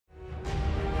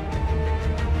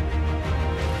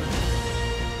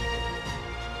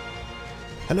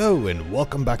Hello and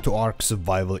welcome back to Ark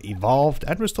Survival Evolved,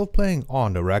 and we're still playing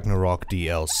on the Ragnarok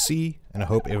DLC, and I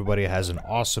hope everybody has an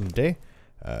awesome day.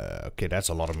 Okay, that's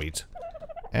a lot of meat.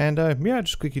 And yeah,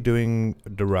 just quickly doing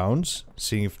the rounds,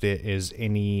 seeing if there is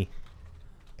any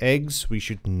eggs we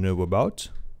should know about.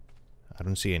 I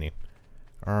don't see any.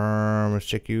 Let's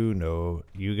check you. No.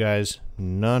 You guys,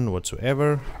 none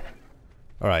whatsoever.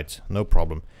 Alright, no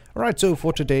problem. Alright, so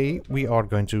for today we are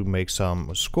going to make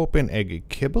some scorpion egg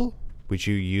kibble, which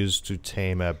you use to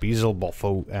tame a bezel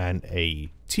buffalo and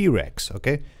a T-Rex,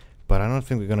 okay? But I don't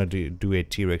think we're gonna do a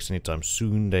T-Rex anytime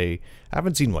soon. I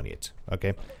haven't seen one yet,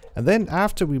 okay? And then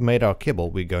after we made our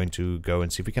kibble, we're going to go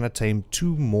and see if we can tame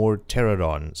 2 more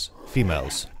Pteranodons,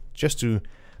 females, just to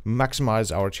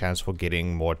maximize our chance for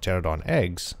getting more Pteranodon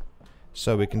eggs,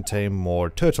 so we can tame more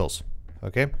turtles,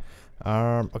 okay?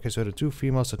 Okay, so the 2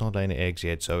 females have not laid any eggs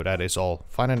yet, so that is all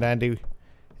fine and dandy.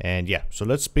 And yeah, so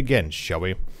let's begin, shall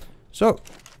we? So,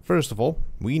 first of all,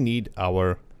 we need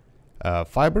our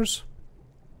fibers,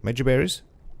 major berries,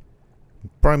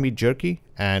 prime meat jerky,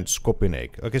 and scorpion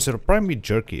egg. Okay, so the prime meat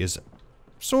jerky is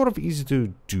sort of easy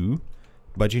to do,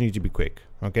 but you need to be quick.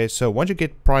 Okay, so once you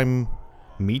get prime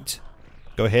meat,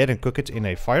 go ahead and cook it in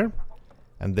a fire.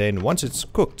 And then once it's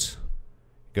cooked,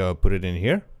 go put it in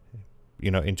here,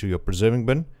 you know, into your preserving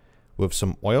bin with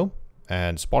some oil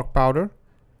and spark powder.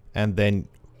 And then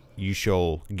you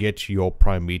shall get your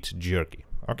prime meat jerky.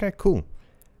 Okay, cool.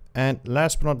 And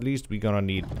last but not least, we're gonna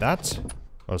need that.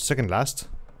 Or second last,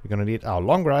 we're gonna need our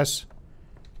long grass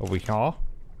over here.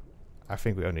 I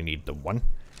think we only need the one.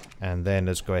 And then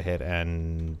let's go ahead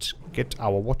and get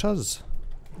our waters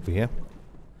over here.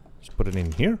 Let's put it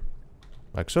in here,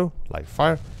 like so, light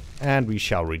fire, and we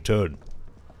shall return.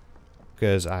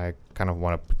 Because I kind of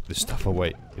want to put this stuff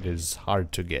away. It is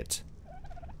hard to get.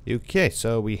 Okay,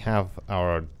 so we have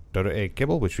our dodo egg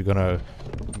kibble, which we're gonna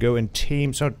go and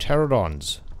tame some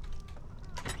Pteranodons.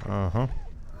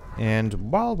 And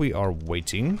while we are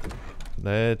waiting,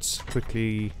 let's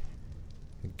quickly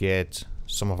get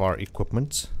some of our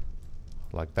equipment,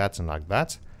 like that and like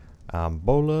that.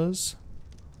 Bowlers.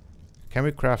 Can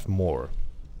we craft more?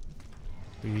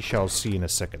 We shall see in a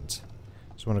second.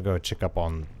 So I'm gonna go check up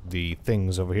on the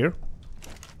things over here.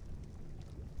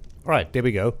 Alright, there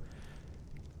we go.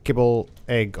 Kibble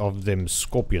egg of them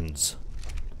scorpions.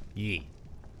 Yeah.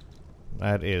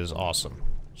 That is awesome.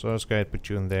 So let's go ahead, put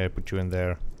you in there, put you in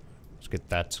there. Let's get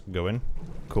that going.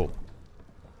 Cool.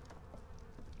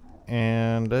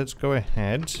 And let's go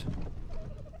ahead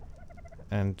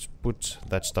and put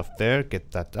that stuff there, get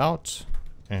that out.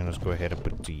 And let's go ahead and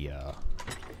put the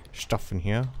stuff in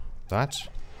here. That.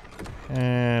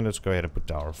 And let's go ahead and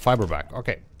put our fiber back.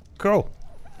 Okay, cool.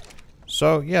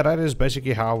 So yeah, that is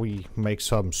basically how we make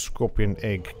some scorpion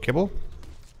egg kibble,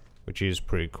 which is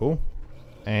pretty cool.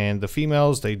 And the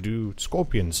females,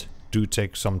 scorpions do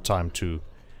take some time to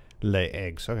lay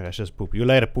eggs. Okay, that's just poop. You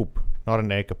laid a poop, not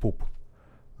an egg, a poop.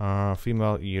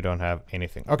 Female, you don't have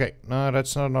anything. Okay, no,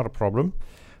 that's not a problem.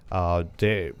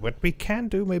 What we can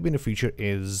do maybe in the future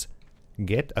is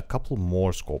get a couple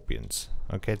more scorpions.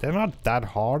 Okay, they're not that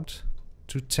hard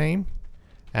to tame.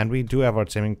 And we do have our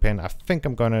taming pen. I think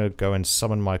I'm gonna go and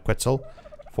summon my Quetzal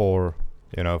for,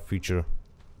 you know, future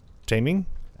taming.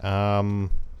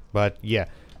 But yeah,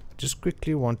 just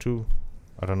quickly want to,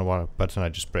 I don't know what button I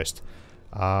just pressed.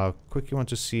 Quickly want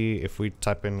to see if we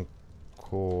type in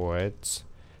Quetz.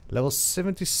 Level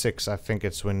 76, I think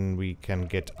it's when we can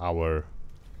get our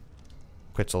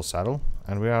Quetzal saddle.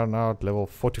 And we are now at level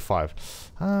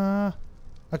 45.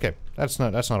 Okay, that's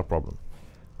not a problem.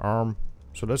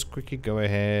 So let's quickly go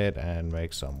ahead and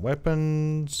make some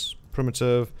weapons.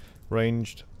 Primitive,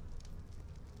 ranged,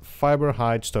 fiber,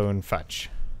 hide, stone, thatch.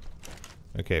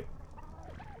 Okay.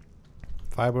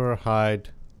 Fiber, hide,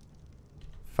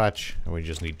 thatch, and we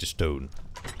just need the stone.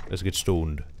 Let's get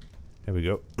stoned. There we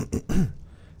go.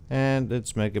 And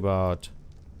let's make about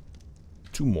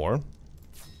 2 more.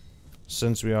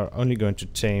 Since we are only going to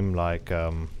tame like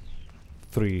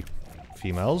 3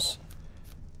 females.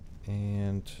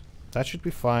 And that should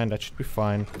be fine, that should be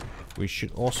fine. We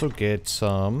should also get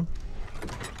some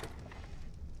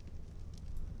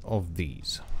of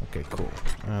these. Okay, cool.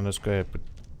 And let's go ahead and put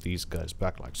these guys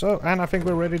back like so. And I think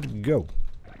we're ready to go.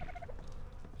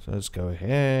 So let's go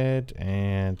ahead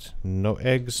and no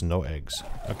eggs, no eggs.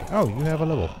 Okay. Oh, you have a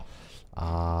level.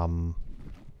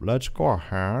 Let's go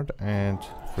ahead and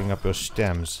bring up your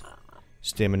stems.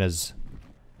 Staminas.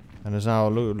 And let's now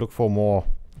look for more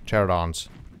Pteranodons.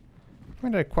 I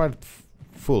mean, they're quite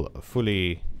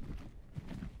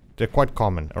they're quite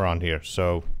common around here,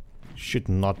 so should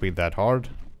not be that hard.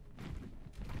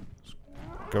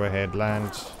 Go ahead,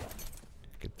 land.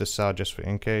 Get this out just for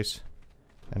in case.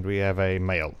 And we have a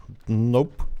male.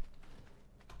 Nope.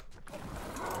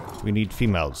 We need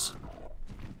females.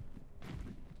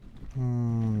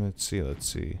 Let's see, let's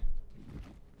see.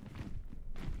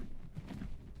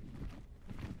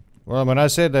 Well, when I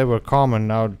said they were common,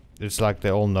 now it's like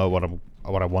they all know what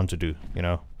I want to do, you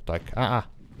know? Like, gotta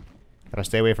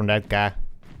stay away from that guy.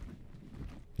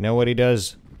 You know what he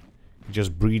does? He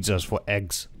just breeds us for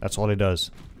eggs. That's all he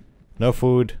does. No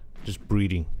food, just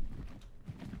breeding.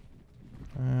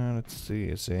 Let's see,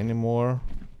 is there any more?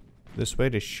 This way,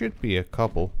 there should be a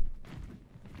couple.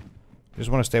 Just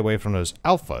want to stay away from those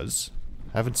alphas.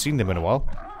 Haven't seen them in a while.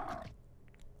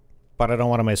 But I don't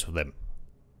want to mess with them.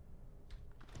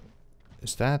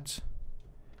 Is that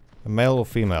a male or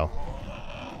female?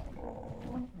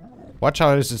 Watch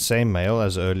how it is the same male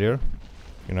as earlier.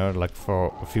 You know, like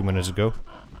for a few minutes ago.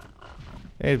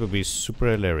 It would be super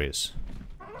hilarious.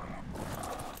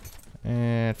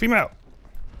 And female!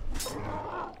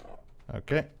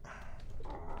 Okay.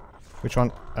 Which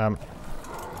one?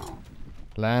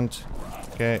 Land.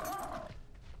 Okay.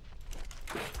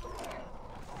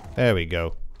 There we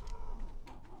go.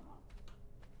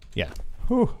 Yeah.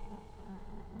 Whew.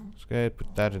 Let's go ahead,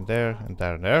 put that in there and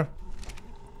that in there.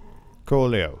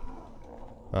 Coolio.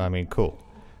 I mean, cool.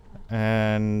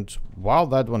 And while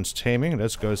that one's taming,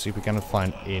 let's go see if we can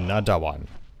find another one.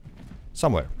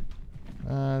 Somewhere.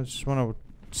 Just want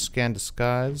to scan the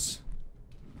skies.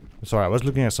 Sorry, I was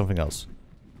looking at something else.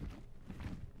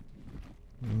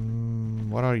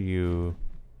 What are you?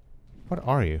 What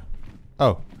are you?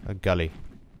 Oh, a gully.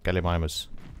 Gallimimus.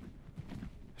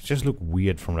 It just look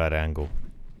weird from that angle.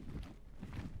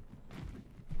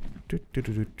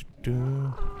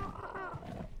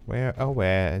 Where, oh,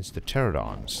 where is the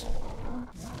Pteranodons?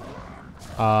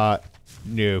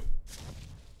 No.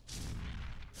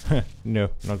 No,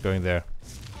 not going there.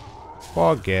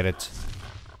 Forget it.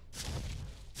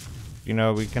 You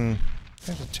know, we can...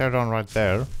 There's a Pteranodon right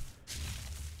there.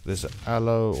 There's an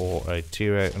Allo or a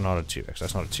T-Rex. Not a T-Rex,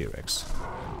 that's not a T-Rex.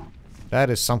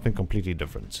 That is something completely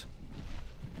different.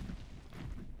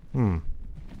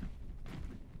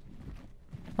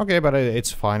 Okay, but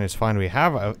it's fine, it's fine. We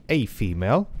have a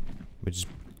female, which is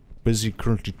busy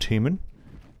currently taming.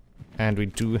 And we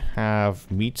do have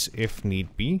meats if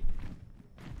need be.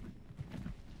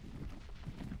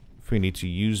 If we need to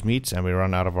use meats and we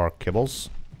run out of our kibbles.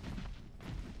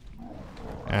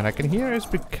 And I can hear it's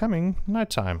becoming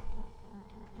nighttime.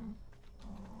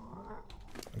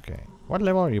 Okay. What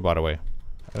level are you, by the way?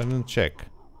 I didn't check.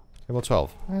 Level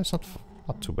 12. It's not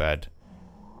too bad.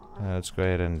 Let's go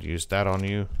ahead and use that on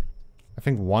you. I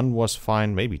think 1 was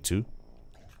fine, maybe 2.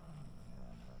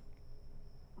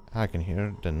 I can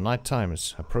hear the nighttime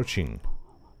is approaching.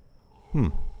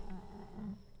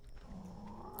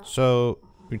 So,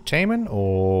 we taming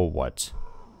or what?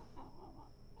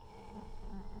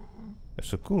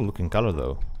 It's a cool looking color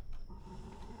though.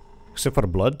 Except for the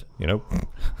blood, you know.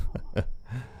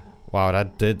 Wow,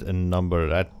 that did a number,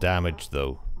 that damage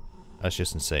though. That's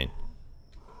just insane.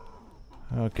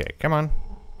 Okay, come on.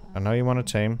 I know you want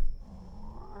to tame.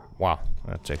 Wow,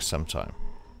 that takes some time.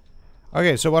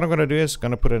 Okay, so what I'm gonna do is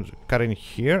gonna put a cut in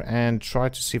here and try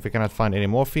to see if we cannot find any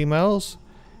more females.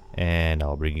 And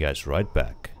I'll bring you guys right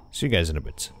back. See you guys in a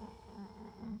bit.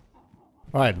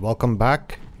 Alright, welcome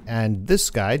back. And this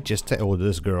guy just, or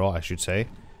this girl I should say,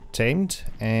 tamed.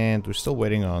 And we're still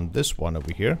waiting on this one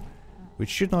over here, which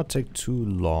should not take too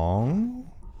long.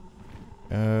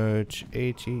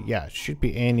 80, yeah, it should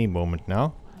be any moment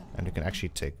now. And you can actually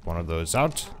take one of those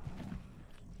out.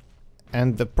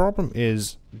 And the problem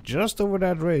is, just over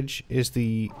that ridge is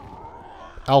the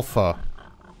alpha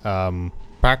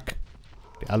pack.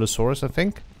 The Allosaurus, I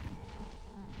think.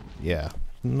 Yeah,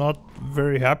 not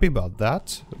very happy about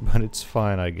that, but it's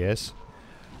fine, I guess.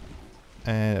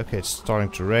 And okay, it's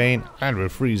starting to rain, and we're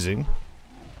freezing.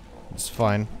 It's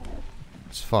fine.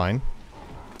 It's fine.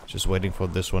 Just waiting for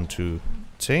this one to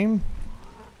tame.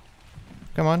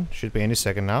 Come on, should be any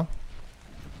second now.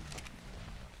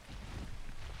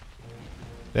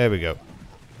 There we go.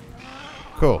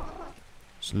 Cool.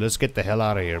 So let's get the hell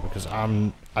out of here because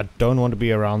I don't want to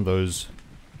be around those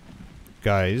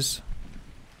guys.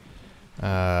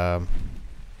 I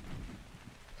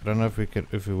don't know if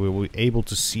we will be able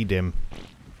to see them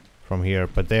from here,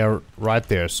 but they are right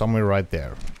there, somewhere right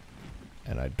there.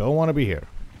 And I don't want to be here.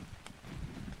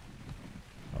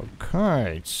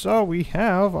 Okay, so we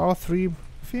have our 3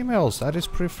 females. That is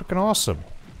pretty freaking awesome.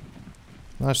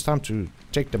 Now it's time to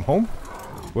take them home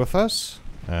with us.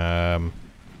 And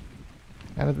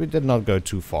we did not go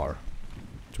too far,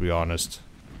 to be honest.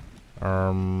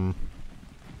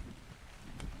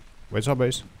 Where's our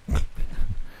base?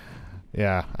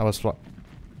 Yeah, I was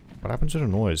What happened to the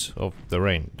noise of the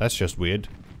rain? That's just weird.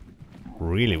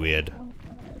 Really weird.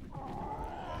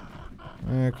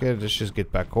 Okay, let's just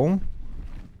get back home.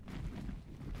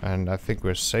 And I think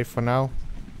we're safe for now.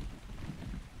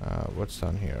 What's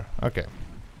down here? Okay.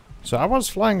 So I was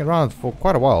flying around for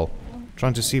quite a while,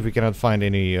 trying to see if we cannot find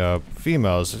any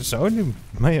females. It's only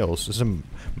males. It's a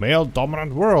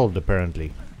male-dominant world,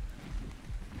 apparently.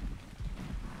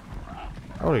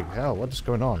 Holy hell, what is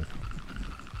going on?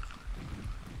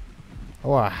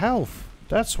 Oh, our health.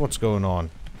 That's what's going on.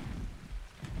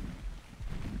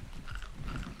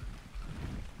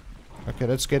 Okay,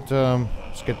 let's get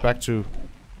back to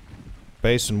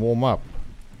base and warm up.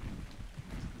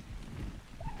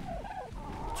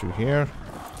 Through here.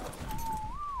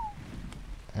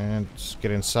 And just get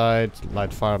inside.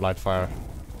 Light fire, light fire.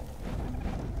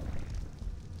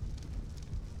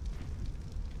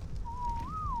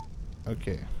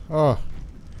 Okay. Oh,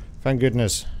 thank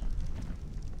goodness.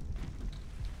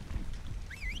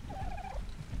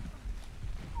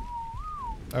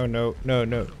 Oh no, no,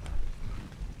 no.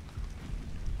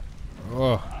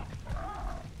 Oh.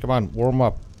 Come on, warm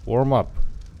up, warm up.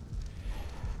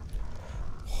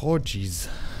 Oh jeez.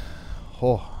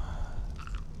 Oh.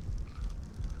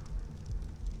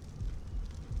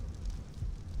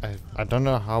 I don't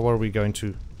know how are we going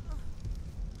to.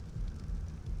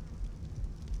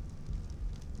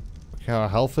 Okay, our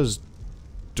health is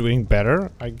doing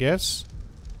better, I guess.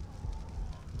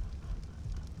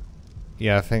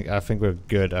 Yeah, I think we're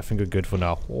good. I think we're good for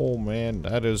now. Oh man,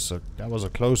 that was a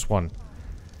close one.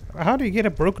 How do you get a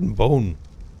broken bone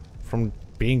from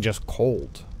being just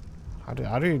cold? How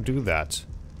do you do that?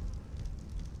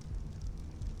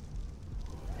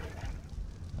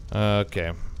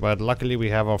 Okay, but luckily we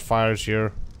have our fires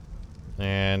here,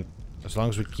 and as long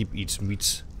as we keep eating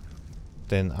meats,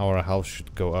 then our health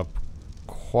should go up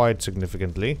quite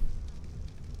significantly.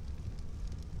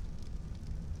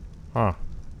 Huh.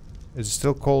 Is it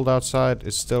still cold outside?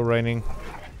 It's still raining?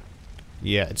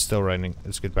 Yeah, it's still raining.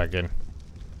 Let's get back in.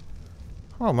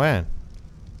 Oh man.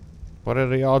 What are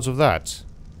the odds of that?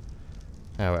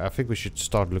 I think we should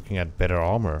start looking at better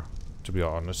armor, to be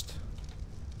honest.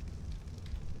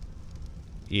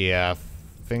 Yeah,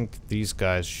 I think these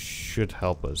guys should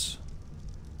help us.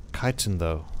 Chitin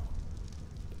though.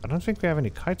 I don't think we have any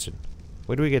chitin.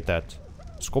 Where do we get that?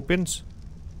 Scorpions?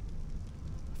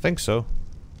 I think so.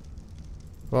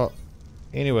 Well,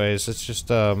 anyways, let's just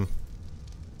get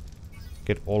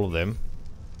all of them.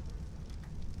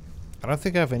 I don't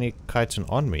think I have any chitin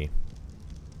on me.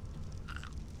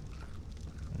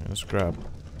 Let's grab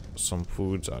some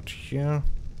foods out here.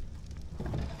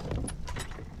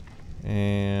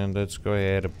 And let's go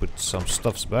ahead and put some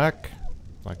stuffs back.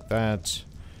 Like that,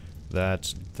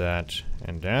 that,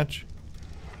 and that.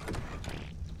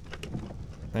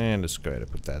 And let's go ahead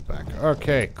and put that back.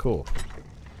 Okay, cool.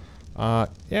 Yeah,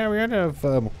 we already have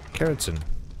keratin,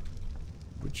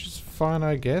 which is fine,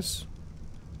 I guess.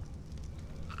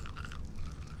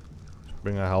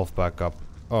 Bring our health back up.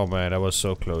 Oh man, that was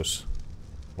so close.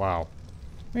 Wow.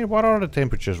 I mean, what are the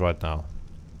temperatures right now?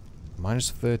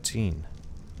 Minus 13.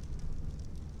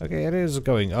 Okay, it is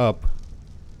going up.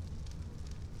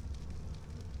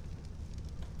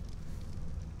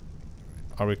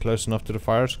 Are we close enough to the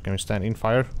fires? Can we stand in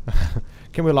fire?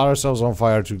 Can we light ourselves on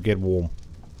fire to get warm?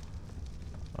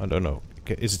 I don't know.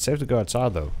 Is it safe to go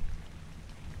outside though?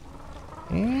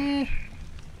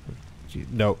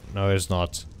 No, no it's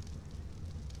not.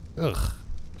 Ugh. How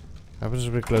happens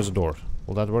if we close the door?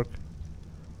 Will that work?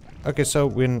 Okay, so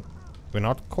we're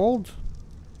not cold?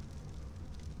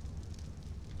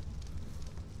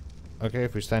 Okay,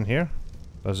 if we stand here,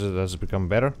 does it become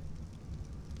better?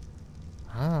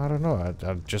 I don't know.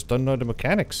 I just don't know the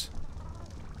mechanics.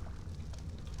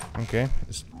 Okay,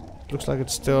 it looks like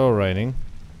it's still raining.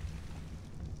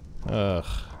 Ugh.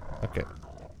 Okay.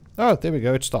 Oh, there we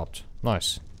go. It stopped.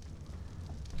 Nice.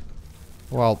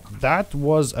 Well, that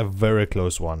was a very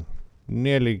close one.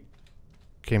 Nearly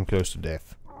came close to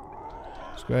death.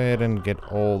 Let's go ahead and get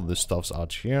all the stuffs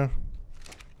out here.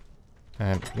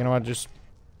 And you know what? Just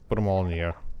put them all in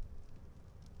here.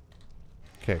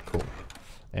 Okay, cool.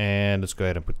 And let's go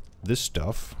ahead and put this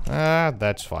stuff.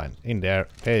 That's fine. In there.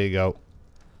 There you go.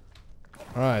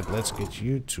 Alright, let's get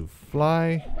you to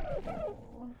fly.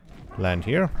 Land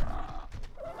here.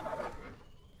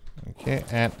 Okay,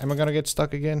 and am I gonna get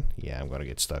stuck again? Yeah, I'm gonna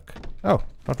get stuck. Oh,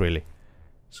 not really.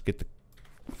 Let's get the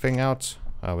thing out.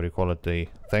 What do you call it? The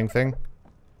thing?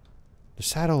 The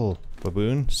saddle,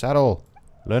 baboon. Saddle.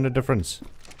 Learn the difference.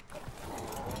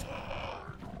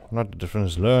 Not the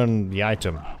difference, learn the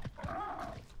item.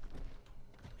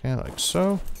 Okay, like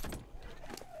so.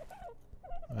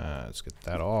 Let's get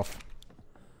that off.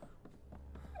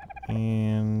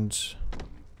 And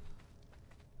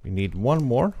we need one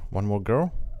more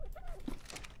girl.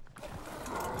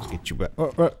 Let's get you back.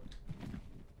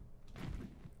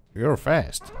 You're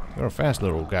fast. You're a fast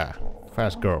little guy.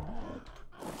 Fast girl.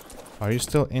 Are you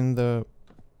still in the...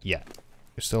 Yeah.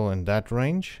 You're still in that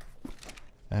range.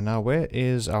 And now where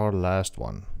is our last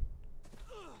one?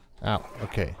 Oh,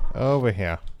 okay. Over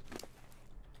here.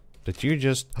 Did you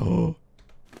just...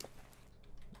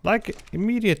 Like,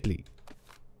 immediately.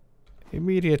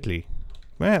 Immediately.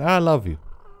 Man, I love you.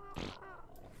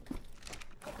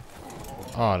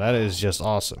 Oh, that is just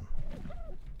awesome.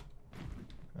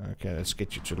 Okay, let's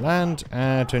get you to land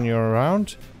and turn you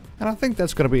around. And I think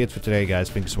that's gonna be it for today, guys.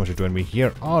 Thank you so much for joining me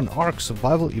here on Ark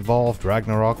Survival Evolved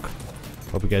Ragnarok.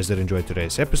 Hope you guys did enjoy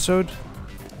today's episode.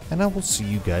 And I will see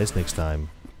you guys next time.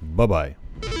 Bye-bye.